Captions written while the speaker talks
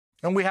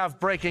And we have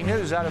breaking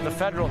news out of the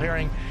federal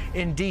hearing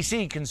in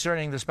D.C.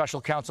 concerning the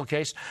special counsel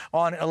case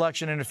on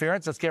election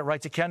interference. Let's get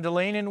right to Ken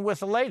Dilanian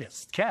with the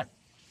latest. Ken.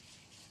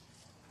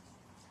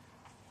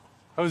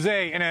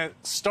 Jose, in a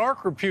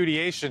stark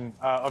repudiation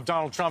of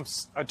Donald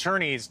Trump's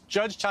attorneys,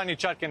 Judge Tanya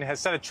Chutkan has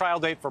set a trial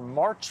date for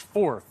March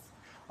 4th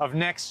of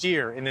next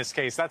year in this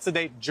case. That's the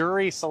date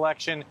jury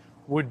selection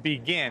would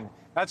begin.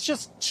 That's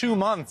just 2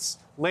 months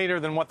later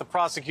than what the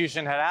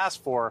prosecution had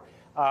asked for,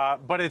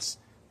 but it's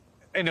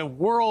in a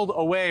world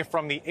away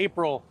from the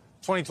April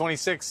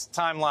 2026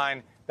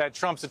 timeline that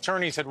Trump's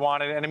attorneys had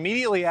wanted. And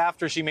immediately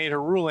after she made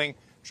her ruling,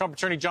 Trump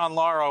attorney John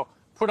Lauro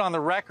put on the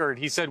record,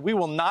 he said, "We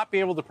will not be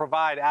able to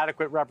provide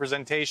adequate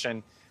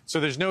representation. So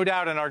there's no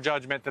doubt in our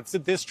judgment that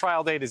this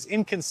trial date is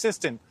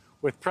inconsistent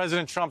with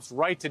President Trump's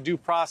right to due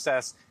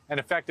process and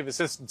effective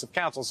assistance of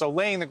counsel." So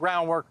laying the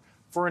groundwork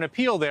for an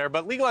appeal there.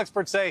 But legal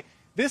experts say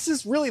this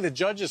is really the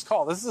judge's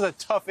call. This is a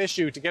tough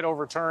issue to get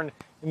overturned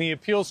in the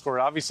appeals court.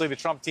 Obviously, the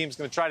Trump team is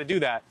going to try to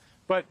do that.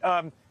 But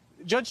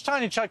Judge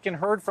Tanya Chutkan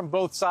heard from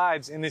both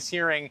sides in this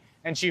hearing,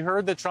 and she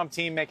heard the Trump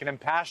team make an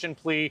impassioned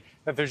plea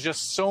that there's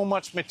just so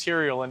much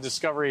material and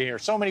discovery here,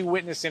 so many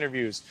witness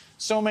interviews,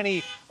 so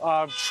many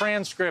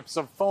transcripts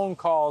of phone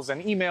calls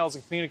and emails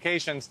and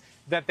communications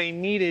that they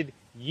needed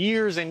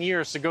years and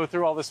years to go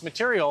through all this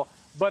material.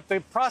 But the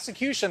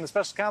prosecution, the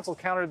special counsel,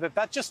 countered that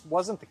that just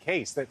wasn't the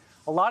case, that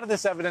a lot of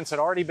this evidence had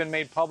already been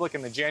made public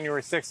in the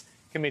January 6th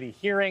committee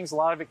hearings. A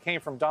lot of it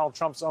came from Donald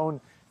Trump's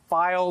own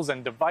files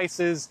and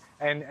devices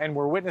and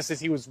were witnesses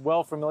he was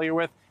well familiar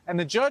with. And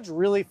the judge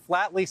really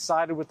flatly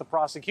sided with the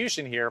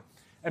prosecution here.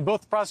 And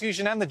both the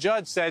prosecution and the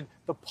judge said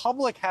the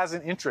public has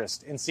an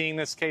interest in seeing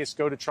this case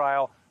go to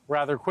trial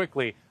rather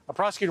quickly.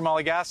 Prosecutor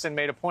Molly Gaston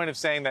made a point of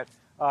saying that,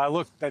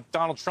 look, that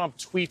Donald Trump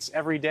tweets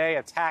every day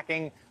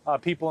attacking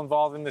people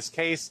involved in this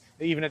case.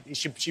 Even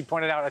she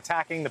pointed out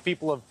attacking the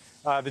people of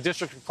the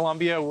District of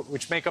Columbia,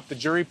 which make up the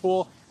jury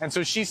pool. And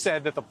so she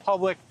said that the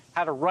public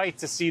had a right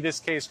to see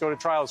this case go to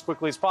trial as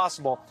quickly as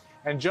possible.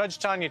 And Judge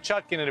Tanya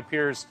Chutkan, it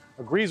appears,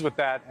 agrees with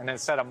that and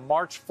has set a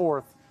March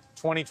 4th,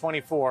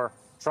 2024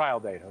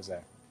 trial date, Jose.